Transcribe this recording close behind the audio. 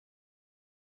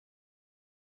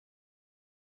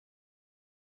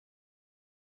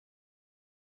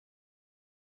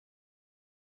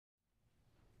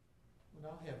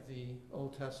I'll have the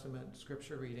Old Testament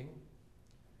scripture reading.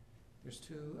 There's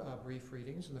two brief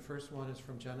readings, and the first one is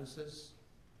from Genesis,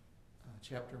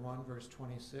 chapter 1, verse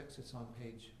 26. It's on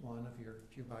page 1 of your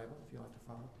Pew Bible, if you like to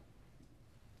follow.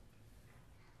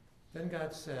 Then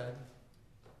God said,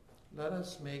 "Let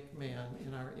us make man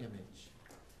in our image,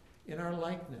 in our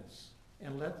likeness,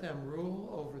 and let them rule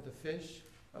over the fish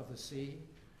of the sea,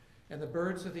 and the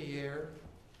birds of the air,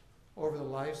 over the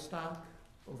livestock,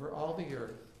 over all the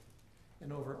earth,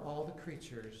 and over all the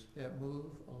creatures that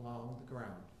move along the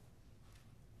ground."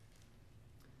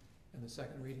 And the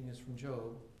second reading is from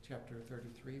Job, chapter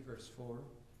 33, verse 4.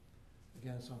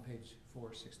 Again, it's on page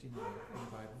 469 in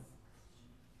the Bible.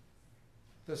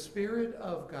 "The Spirit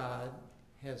of God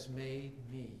has made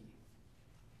me.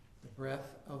 The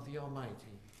breath of the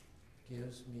Almighty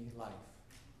gives me life."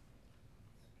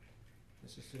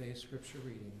 This is today's scripture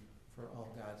reading for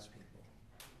all God's people.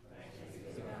 Thanks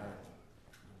be to God.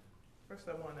 First,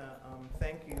 I want to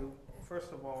thank you,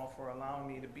 first of all, for allowing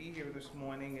me to be here this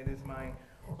morning. It is my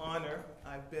honor.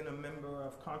 I've been a member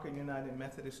of Concord United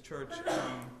Methodist Church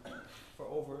for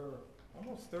over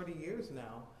almost 30 years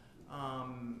now.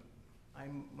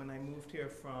 When I moved here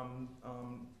from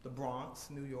the Bronx,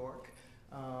 New York,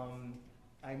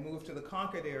 I moved to the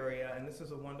Concord area, and this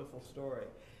is a wonderful story.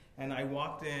 And I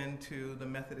walked into the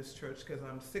Methodist Church because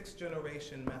I'm sixth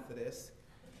generation Methodist.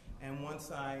 And once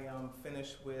I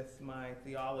finish with my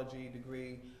theology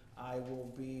degree, I will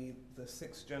be the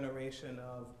sixth generation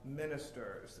of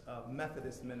ministers, of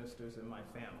Methodist ministers in my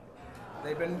family.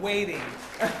 They've been waiting.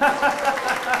 It's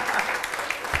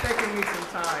taking me some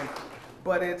time.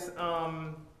 But it's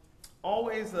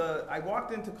always I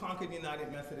walked into Concord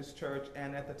United Methodist Church,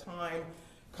 and at the time,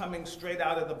 coming straight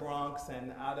out of the Bronx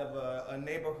and out of a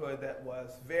neighborhood that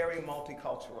was very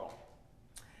multicultural.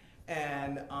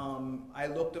 And I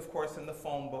looked, of course, in the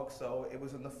phone book, so it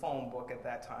was in the phone book at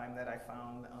that time that I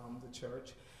found the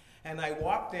church. And I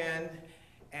walked in,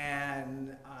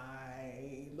 and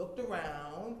I looked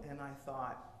around, and I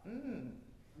thought,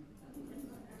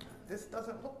 this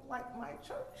doesn't look like my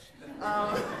church.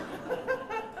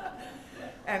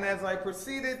 And as I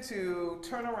proceeded to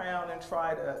turn around and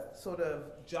try to sort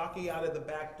of jockey out of the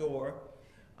back door,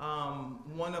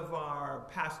 one of our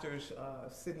pastors,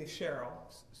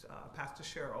 Pastor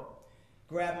Cheryl,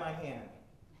 grabbed my hand.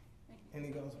 And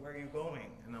he goes, "Where are you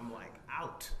going?" And I'm like,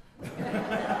 "Out."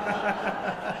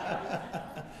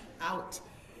 Out.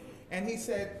 And he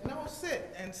said, "No,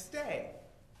 sit and stay."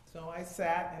 So I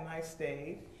sat and I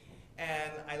stayed.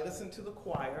 And I listened to the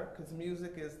choir, because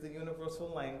music is the universal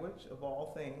language of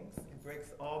all things. It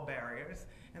breaks all barriers.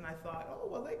 And I thought, oh,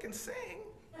 well, they can sing.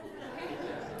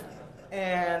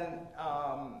 And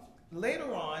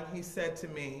later on, he said to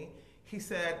me, he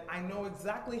said, "I know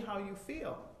exactly how you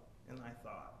feel." And I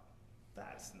thought,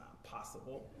 that's not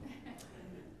possible.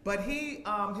 But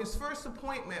his first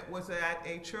appointment was at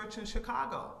a church in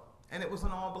Chicago, and it was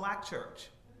an all-black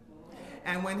church.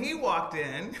 And when he walked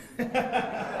in,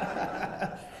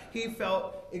 he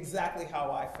felt exactly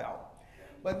how I felt.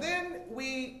 But then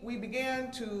we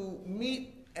began to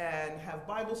meet and have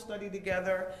Bible study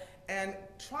together and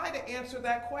try to answer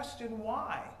that question,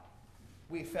 why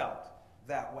we felt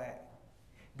that way.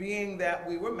 Being that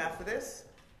we were Methodists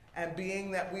and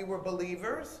being that we were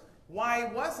believers, why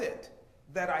was it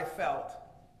that I felt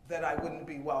that I wouldn't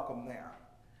be welcome there?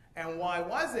 And why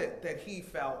was it that he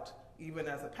felt, even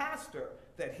as a pastor,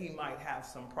 that he might have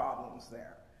some problems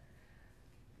there?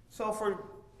 So for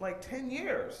like 10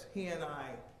 years, he and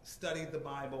I studied the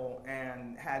Bible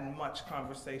and had much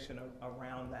conversation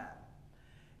around that.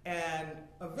 And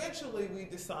eventually we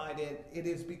decided it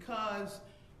is because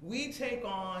we take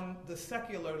on the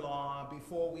secular law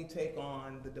before we take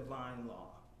on the divine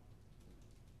law.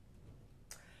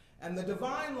 And the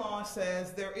divine law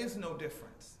says there is no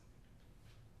difference.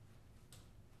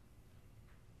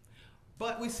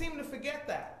 But we seem to forget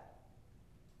that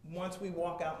once we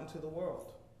walk out into the world.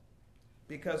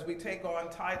 Because we take on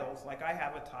titles, like I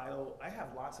have a title, I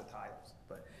have lots of titles,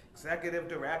 but executive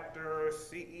director,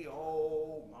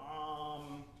 CEO,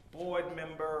 mom, board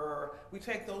member, we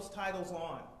take those titles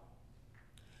on.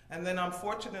 And then I'm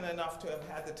fortunate enough to have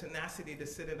had the tenacity to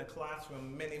sit in a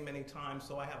classroom many, many times,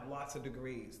 so I have lots of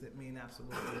degrees that mean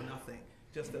absolutely nothing,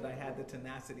 just that I had the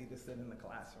tenacity to sit in the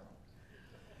classroom.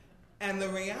 And the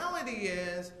reality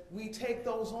is, we take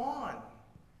those on.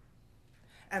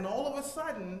 And all of a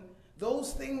sudden,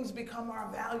 those things become our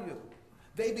value.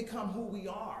 They become who we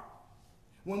are.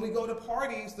 When we go to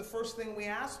parties, the first thing we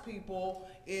ask people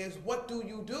is, what do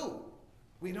you do?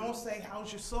 We don't say,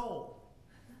 how's your soul?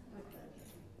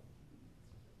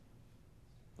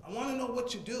 I want to know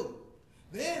what you do.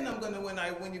 Then I'm going to,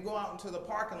 when you go out into the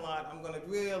parking lot, I'm going to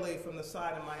really, from the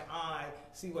side of my eye,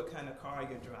 see what kind of car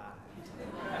you drive.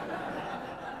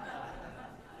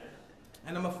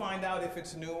 And I'm going to find out if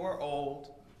it's new or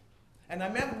old. And I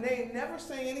may never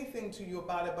say anything to you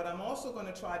about it, but I'm also going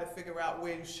to try to figure out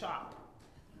where you shop.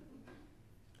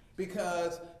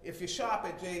 Because if you shop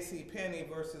at JCPenney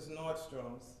versus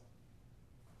Nordstrom's,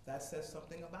 that says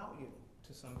something about you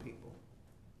to some people.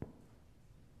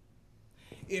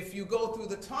 If you go through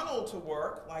the tunnel to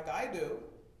work, like I do,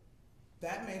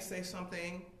 that may say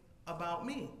something about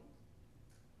me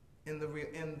in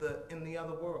the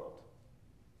other world.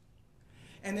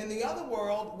 And in the other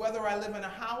world, whether I live in a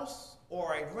house,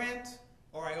 or I rent,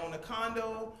 or I own a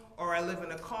condo, or I live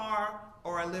in a car,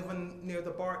 or I live near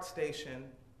the BART station,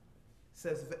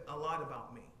 says a lot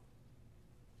about me.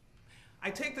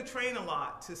 I take the train a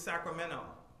lot to Sacramento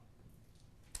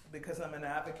because I'm an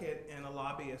advocate and a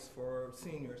lobbyist for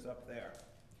seniors up there.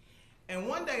 And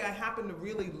one day I happened to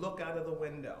really look out of the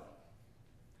window.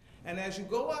 And as you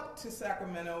go up to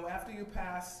Sacramento, after you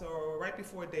pass, or right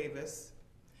before Davis,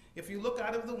 if you look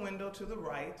out of the window to the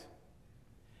right,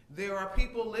 there are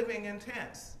people living in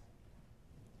tents.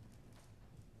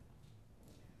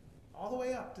 All the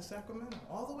way up to Sacramento,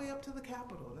 all the way up to the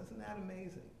Capitol. Isn't that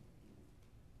amazing?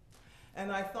 And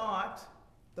I thought,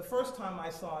 the first time I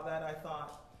saw that, I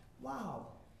thought, wow,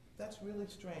 that's really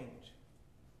strange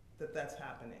that that's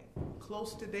happening.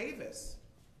 Close to Davis,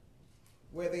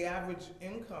 where the average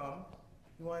income,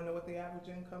 you want to know what the average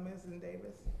income is in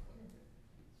Davis?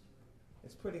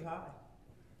 It's pretty high.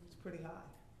 It's pretty high.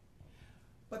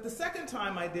 But the second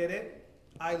time I did it,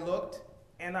 I looked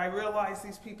and I realized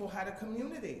these people had a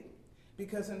community.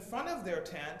 Because in front of their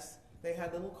tents, they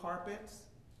had little carpets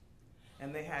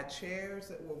and they had chairs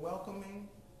that were welcoming.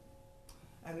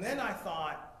 And then I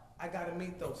thought, I got to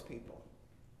meet those people.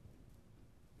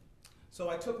 So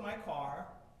I took my car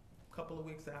a couple of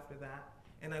weeks after that,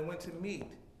 and I went to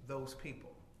meet those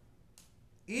people.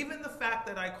 Even the fact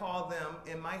that I call them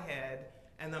in my head,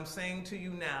 and I'm saying to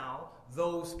you now,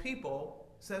 those people,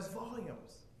 says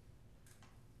volumes.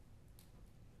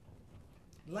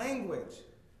 Language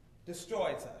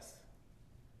destroys us.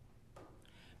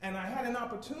 And I had an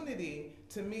opportunity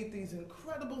to meet these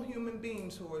incredible human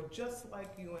beings who are just like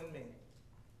you and me.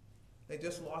 They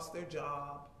just lost their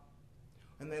job,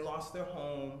 and they lost their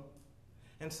home,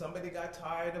 and somebody got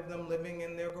tired of them living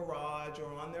in their garage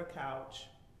or on their couch,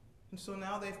 and so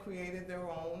now they've created their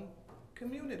own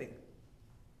community.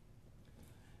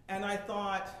 And I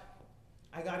thought,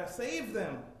 I gotta save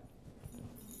them,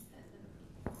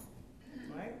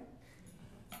 right?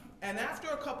 And after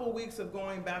a couple weeks of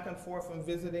going back and forth and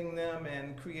visiting them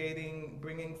and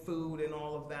bringing food and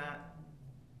all of that,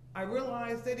 I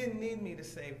realized they didn't need me to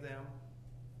save them.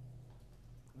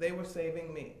 They were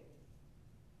saving me.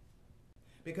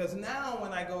 Because now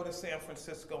when I go to San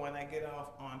Francisco and I get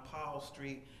off on Powell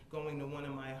Street, going to one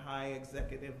of my high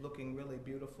executive, looking really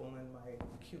beautiful in my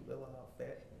cute little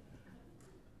outfit,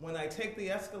 when I take the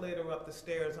escalator up the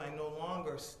stairs, I no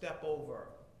longer step over.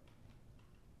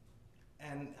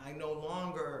 And I no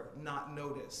longer not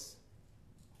notice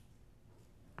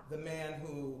the man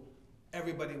who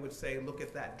everybody would say, look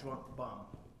at that drunk bum.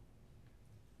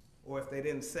 Or if they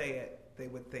didn't say it, they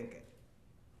would think it.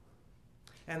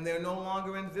 And they're no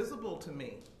longer invisible to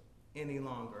me any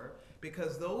longer,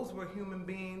 because those were human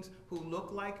beings who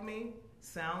look like me,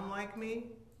 sound like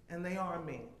me, and they are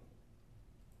me.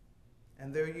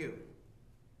 And they're you.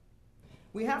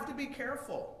 We have to be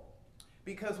careful,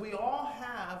 because we all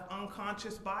have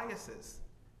unconscious biases.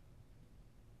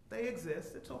 They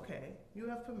exist. It's okay. You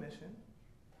have permission.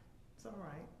 It's all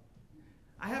right.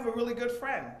 I have a really good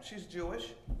friend. She's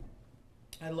Jewish.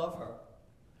 I love her.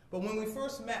 But when we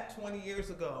first met 20 years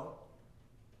ago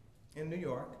in New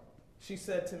York, she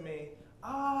said to me,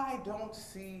 I don't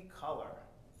see color.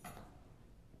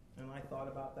 And I thought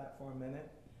about that for a minute.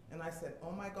 And I said,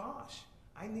 oh my gosh,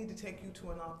 I need to take you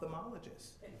to an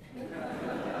ophthalmologist.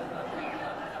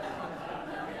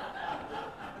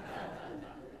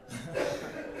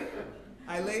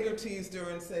 I later teased her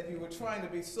and said, you were trying to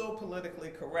be so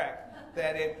politically correct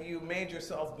that you made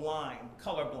yourself blind,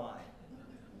 colorblind.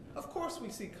 Of course we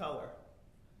see color.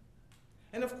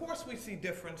 And of course we see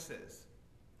differences.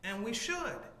 And we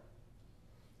should.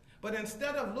 But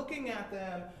instead of looking at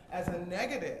them as a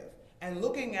negative and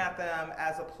looking at them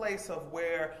as a place of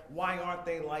why aren't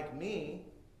they like me,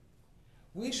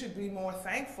 we should be more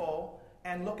thankful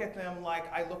and look at them like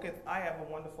I have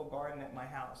a wonderful garden at my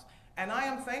house. And I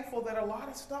am thankful that a lot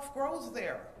of stuff grows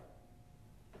there.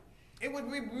 It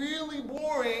would be really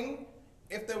boring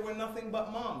if there were nothing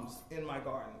but mums in my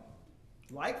garden.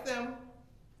 Like them,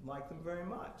 like them very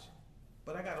much.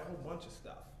 But I got a whole bunch of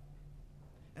stuff.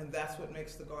 And that's what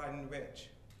makes the garden rich.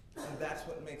 And that's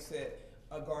what makes it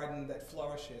a garden that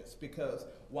flourishes. Because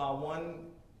while one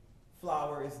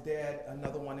flower is dead,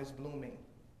 another one is blooming.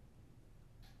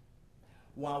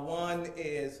 While one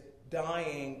is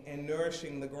dying and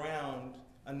nourishing the ground,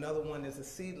 another one is a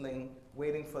seedling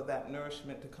waiting for that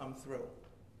nourishment to come through.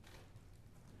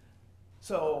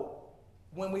 So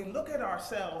when we look at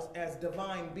ourselves as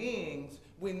divine beings,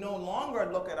 we no longer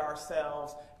look at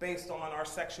ourselves based on our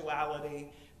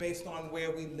sexuality, based on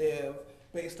where we live,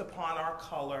 based upon our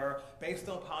color, based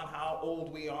upon how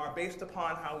old we are, based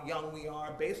upon how young we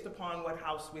are, based upon what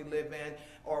house we live in,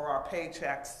 or our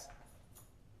paychecks,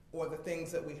 or the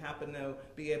things that we happen to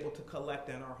be able to collect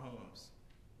in our homes.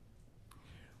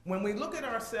 When we look at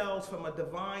ourselves from a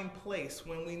divine place,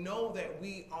 when we know that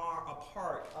we are a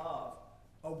part of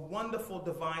a wonderful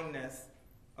divineness,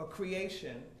 a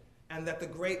creation, and that the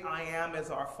great I Am is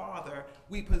our Father,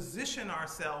 we position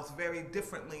ourselves very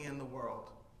differently in the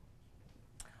world.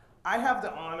 I have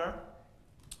the honor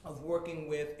of working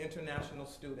with international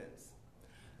students.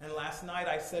 And last night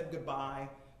I said goodbye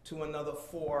to another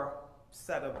 4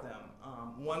 set of them.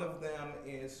 One of them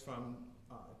is from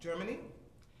Germany.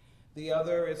 The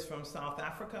other is from South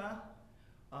Africa.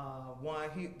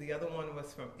 The other one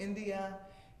was from India.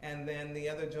 And then the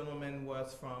other gentleman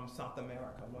was from South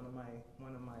America, one of my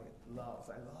loves.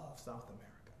 I love South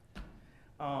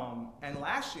America. And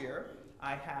last year,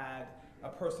 I had a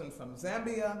person from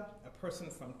Zambia, a person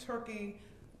from Turkey,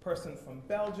 a person from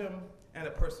Belgium, and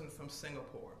a person from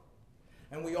Singapore.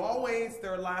 And we always,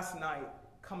 their last night,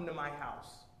 come to my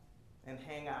house and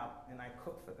hang out, and I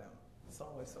cook for them. It's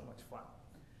always so much fun.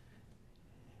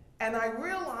 And I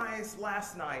realized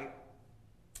last night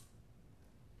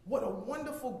what a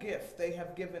wonderful gift they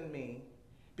have given me,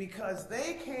 because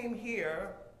they came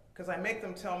here, because I make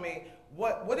them tell me,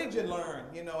 what did you learn?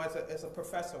 You know, as a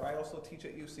professor, I also teach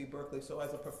at UC Berkeley, so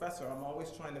as a professor, I'm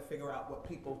always trying to figure out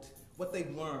what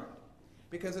they've learned.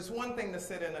 Because it's one thing to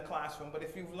sit in a classroom, but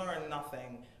if you've learned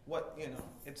nothing,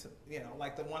 it's,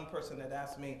 like the one person that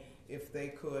asked me if they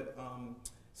could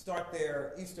start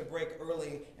their Easter break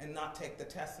early and not take the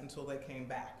test until they came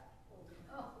back.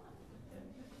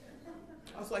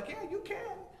 I was like, yeah, you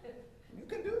can. You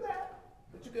can do that,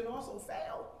 but you can also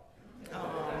fail.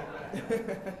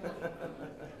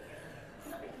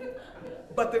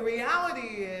 But the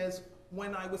reality is,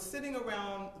 when I was sitting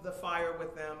around the fire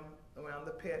with them, around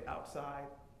the pit outside,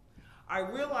 I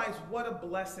realized what a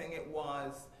blessing it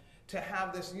was to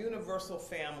have this universal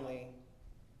family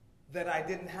that I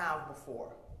didn't have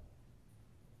before.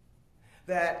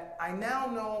 That I now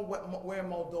know where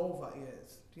Moldova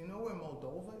is. Do you know where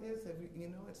Moldova is?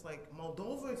 It's like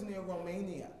Moldova is near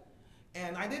Romania.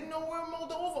 And I didn't know where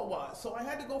Moldova was. So I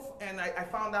had to go, and I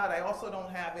found out I also don't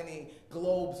have any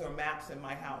globes or maps in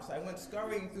my house. I went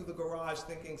scurrying through the garage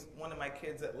thinking one of my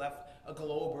kids had left a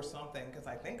globe or something, because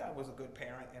I think I was a good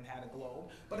parent and had a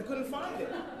globe, but I couldn't find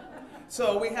it.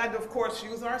 So we had to, of course,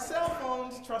 use our cell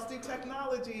phones, trusty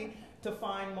technology, to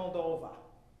find Moldova.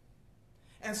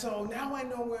 And so now I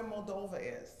know where Moldova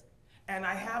is. And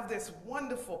I have this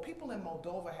wonderful, people in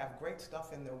Moldova have great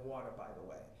stuff in their water, by the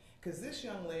way. Because this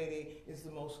young lady is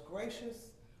the most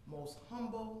gracious, most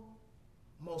humble,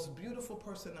 most beautiful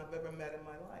person I've ever met in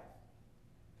my life.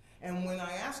 And when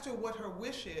I asked her what her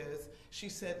wish is, she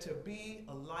said to be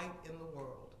a light in the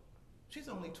world. She's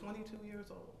only 22 years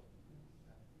old.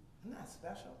 Isn't that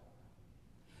special?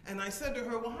 And I said to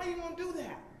her, well, how are you going to do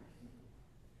that?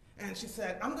 And she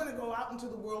said, I'm going to go out into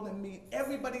the world and meet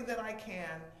everybody that I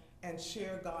can and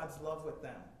share God's love with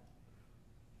them.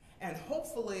 And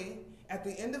hopefully, at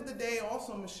the end of the day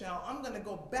also, Micheal, I'm going to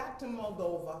go back to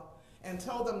Moldova and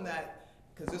tell them that,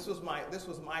 because this was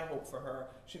my hope for her.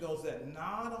 She goes that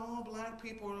not all black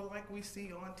people are like we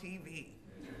see on TV.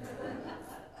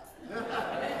 I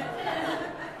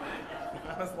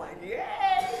was like,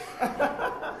 yay!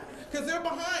 Because they're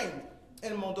behind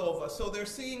in Moldova. So they're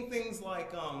seeing things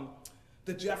like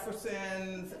the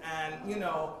Jeffersons and,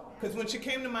 because when she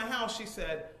came to my house, she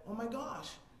said, oh my gosh,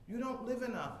 you don't live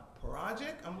in a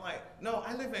project? I'm like, no,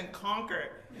 I live in Concord.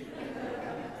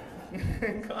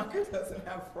 Concord doesn't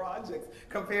have projects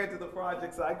compared to the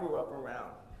projects I grew up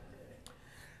around.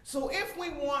 So if we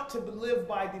want to live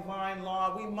by divine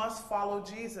law, we must follow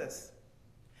Jesus.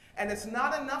 And it's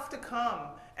not enough to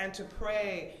come and to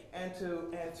pray and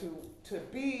to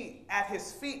be at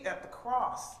his feet at the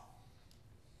cross.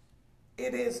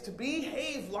 It is to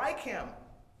behave like him.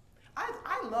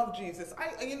 I love Jesus.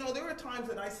 There are times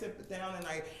that I sit down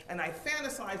and I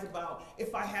fantasize about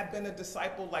if I had been a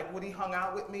disciple, like would he hung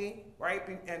out with me, right?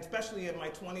 And especially in my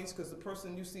 20s, because the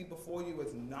person you see before you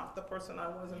is not the person I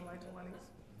was in my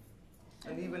 20s,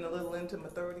 and even a little into my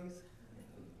 30s.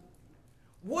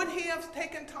 Would he have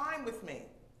taken time with me?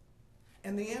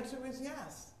 And the answer is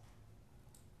yes.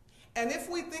 And if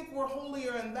we think we're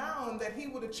holier and thou and that he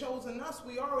would have chosen us,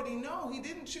 we already know he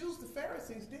didn't choose the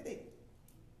Pharisees, did he?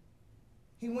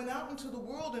 He went out into the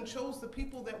world and chose the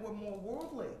people that were more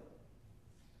worldly,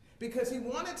 because he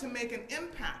wanted to make an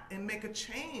impact and make a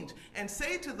change and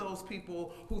say to those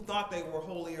people who thought they were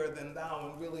holier than thou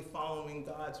and really following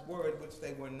God's word, which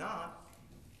they were not,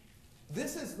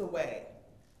 this is the way.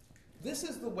 This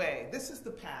is the way. This is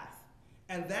the path.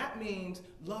 And that means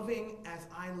loving as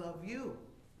I love you.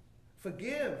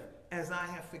 Forgive as I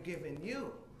have forgiven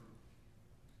you.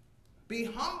 Be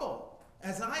humble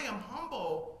as I am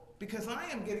humble, because I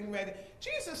am getting ready.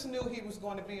 Jesus knew he was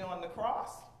going to be on the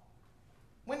cross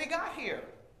when he got here.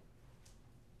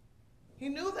 He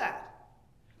knew that.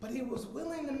 But he was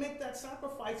willing to make that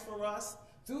sacrifice for us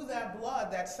through that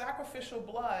blood, that sacrificial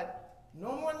blood.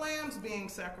 No more lambs being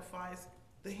sacrificed,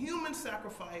 the human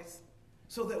sacrifice,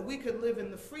 so that we could live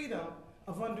in the freedom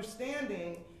of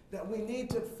understanding that we need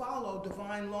to follow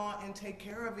divine law and take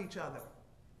care of each other.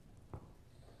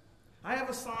 I have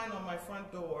a sign on my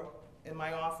front door in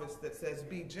my office that says,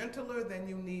 "Be gentler than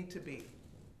you need to be."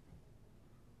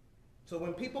 So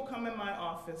when people come in my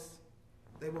office,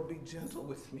 they will be gentle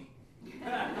with me.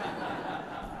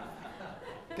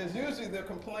 Because usually they're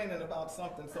complaining about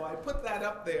something. So I put that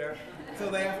up there so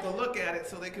they have to look at it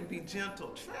so they can be gentle.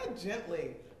 Tread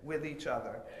gently with each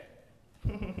other.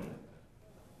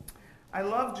 I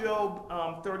love Job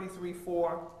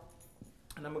 33:4,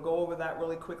 and I'm going to go over that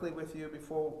really quickly with you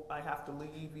before I have to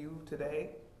leave you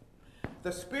today.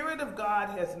 The Spirit of God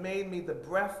has made me the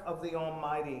breath of the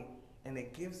Almighty, and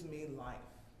it gives me life.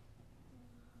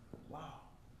 Wow.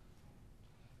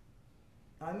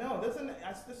 I know, doesn't it?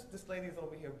 This lady's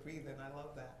over here breathing. I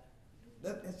love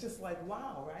that. It's just like,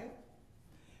 wow, right?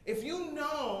 If you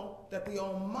know that the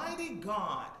Almighty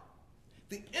God,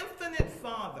 the infinite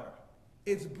Father,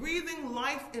 is breathing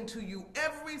life into you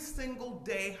every single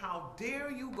day, how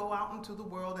dare you go out into the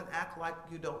world and act like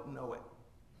you don't know it?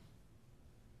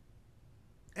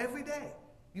 Every day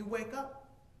you wake up,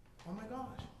 oh my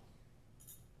gosh.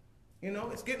 You know,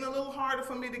 it's getting a little harder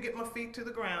for me to get my feet to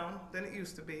the ground than it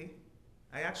used to be.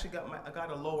 I actually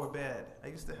got a lower bed. I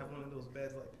used to have one of those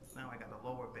beds like this. Now I got a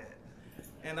lower bed.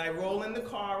 And I roll in the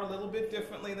car a little bit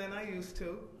differently than I used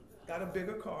to. Got a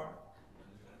bigger car.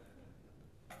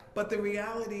 But the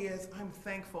reality is, I'm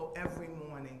thankful every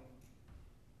morning.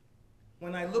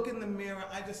 When I look in the mirror,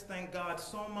 I just thank God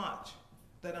so much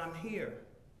that I'm here,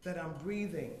 that I'm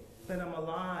breathing, that I'm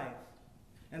alive,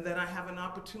 and that I have an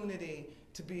opportunity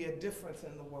to be a difference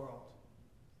in the world.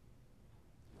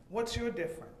 What's your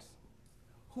difference?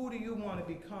 Who do you want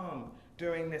to become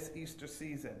during this Easter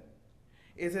season?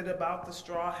 Is it about the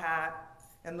straw hat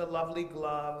and the lovely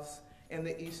gloves and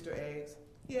the Easter eggs?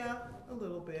 Yeah, a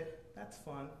little bit. That's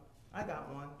fun. I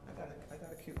got one. I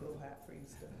got a cute little hat for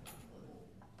Easter.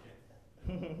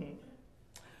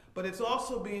 But it's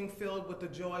also being filled with the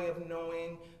joy of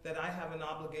knowing that I have an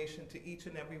obligation to each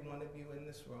and every one of you in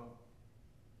this room.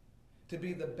 To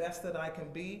be the best that I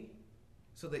can be,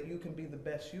 so that you can be the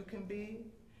best you can be,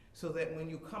 so that when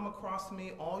you come across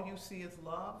me, all you see is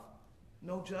love,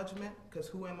 no judgment, because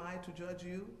who am I to judge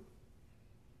you?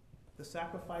 The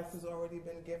sacrifice has already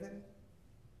been given.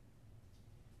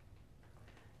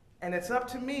 And it's up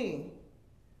to me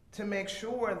to make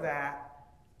sure that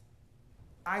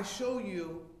I show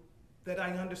you that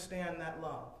I understand that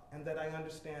love and that I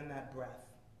understand that breath.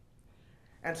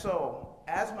 And so,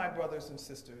 as my brothers and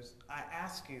sisters, I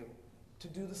ask you to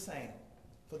do the same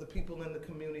for the people in the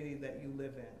community that you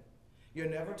live in. You're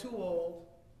never too old.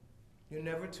 You're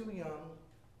never too young.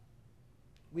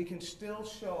 We can still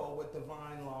show what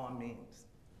divine law means.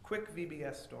 Quick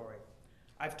VBS story.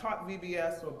 I've taught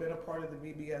VBS, or been a part of the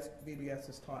VBS. VBS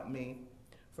has taught me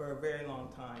for a very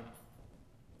long time.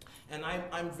 And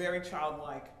I'm very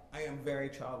childlike. I am very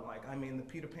childlike. I mean, the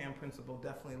Peter Pan principle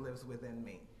definitely lives within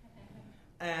me.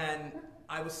 And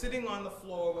I was sitting on the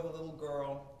floor with a little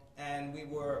girl, and we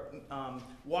were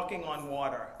walking on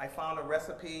water. I found a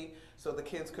recipe so the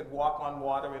kids could walk on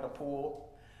water in a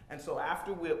pool. And so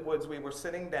afterwards, we were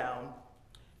sitting down,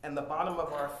 and the bottom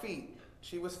of our feet,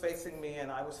 she was facing me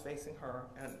and I was facing her,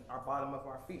 and our bottom of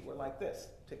our feet were like this,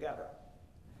 together.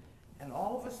 And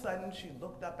all of a sudden, she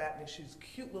looked up at me. She's a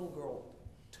cute little girl,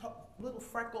 little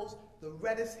freckles, the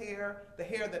reddest hair, the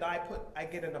hair that I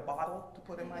get in a bottle to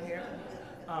put in my hair.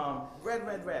 Red,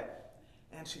 red, red.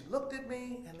 And she looked at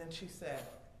me and then she said,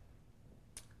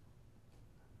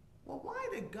 well, why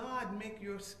did God make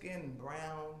your skin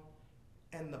brown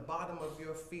and the bottom of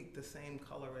your feet the same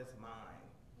color as mine?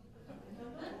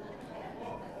 I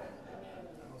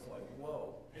was like,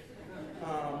 whoa.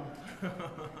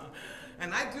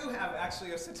 And I do have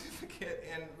actually a certificate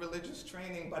in religious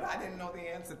training, but I didn't know the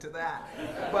answer to that.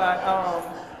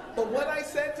 But what I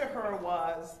said to her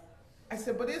was, I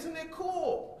said, but isn't it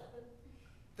cool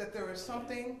that there is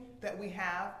something that we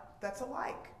have that's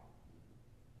alike,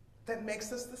 that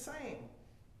makes us the same?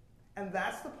 And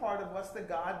that's the part of us that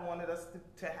God wanted us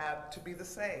to have to be the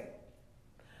same.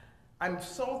 I'm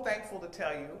so thankful to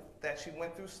tell you that she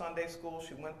went through Sunday school,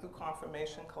 she went through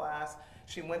confirmation class,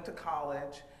 she went to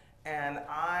college, and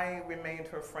I remained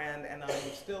her friend, and I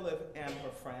still am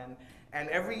her friend. And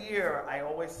every year I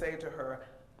always say to her,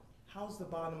 how's the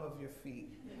bottom of your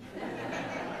feet?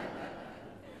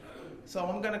 So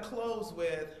I'm going to close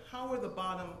with, how are the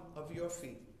bottom of your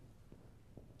feet?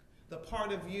 The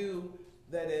part of you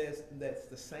that's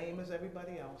the same as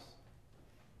everybody else.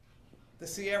 The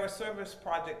Sierra Service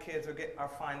Project kids are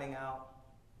finding out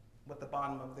what the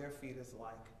bottom of their feet is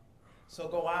like. So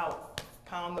go out,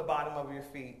 pound the bottom of your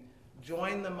feet,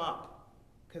 join them up,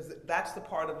 because that's the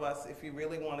part of us, if you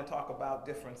really want to talk about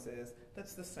differences,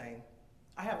 that's the same.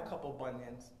 I have a couple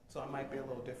bunions, so I might be a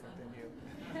little different than you,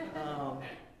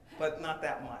 but not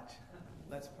that much.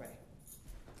 Let's pray.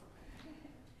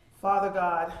 Father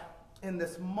God, in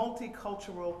this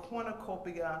multicultural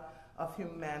cornucopia of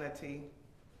humanity,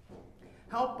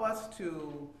 help us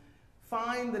to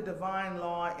find the divine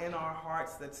law in our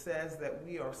hearts that says that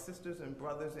we are sisters and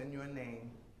brothers in your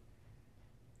name.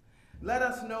 Let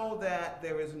us know that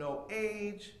there is no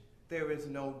age, there is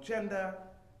no gender,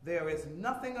 there is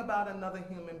nothing about another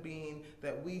human being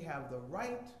that we have the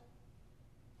right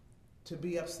to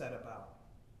be upset about.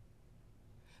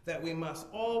 That we must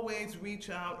always reach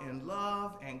out in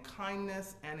love and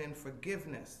kindness and in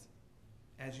forgiveness,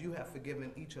 as you have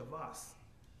forgiven each of us.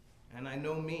 And I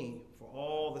know me for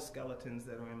all the skeletons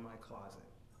that are in my closet.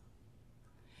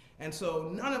 And so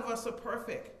none of us are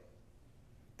perfect.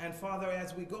 And Father,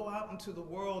 as we go out into the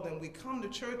world and we come to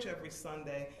church every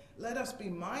Sunday, let us be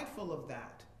mindful of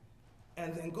that.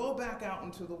 And then go back out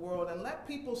into the world and let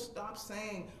people stop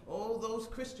saying, oh, those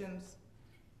Christians,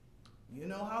 you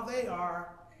know how they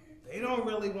are. They don't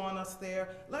really want us there.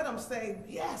 Let them say,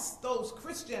 yes, those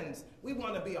Christians, we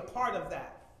want to be a part of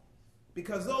that.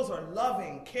 Because those are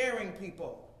loving, caring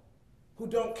people who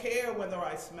don't care whether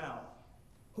I smell,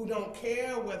 who don't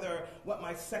care what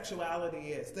my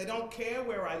sexuality is. They don't care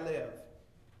where I live.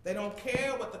 They don't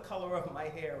care what the color of my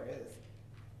hair is,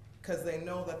 because they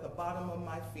know that the bottom of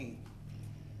my feet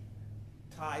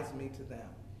ties me to them.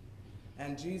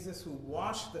 And Jesus, who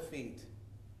washed the feet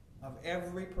of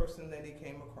every person that he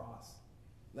came across,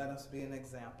 let us be an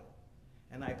example.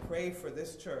 And I pray for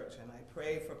this church, and I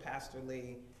pray for Pastor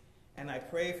Lee, and I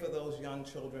pray for those young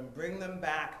children. Bring them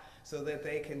back so that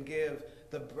they can give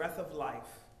the breath of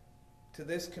life to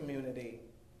this community.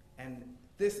 And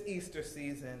this Easter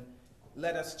season,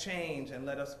 let us change and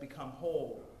let us become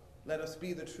whole. Let us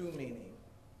be the true meaning.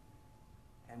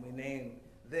 And we name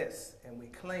this and we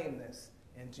claim this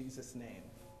in Jesus' name.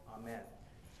 Amen.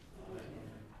 Amen.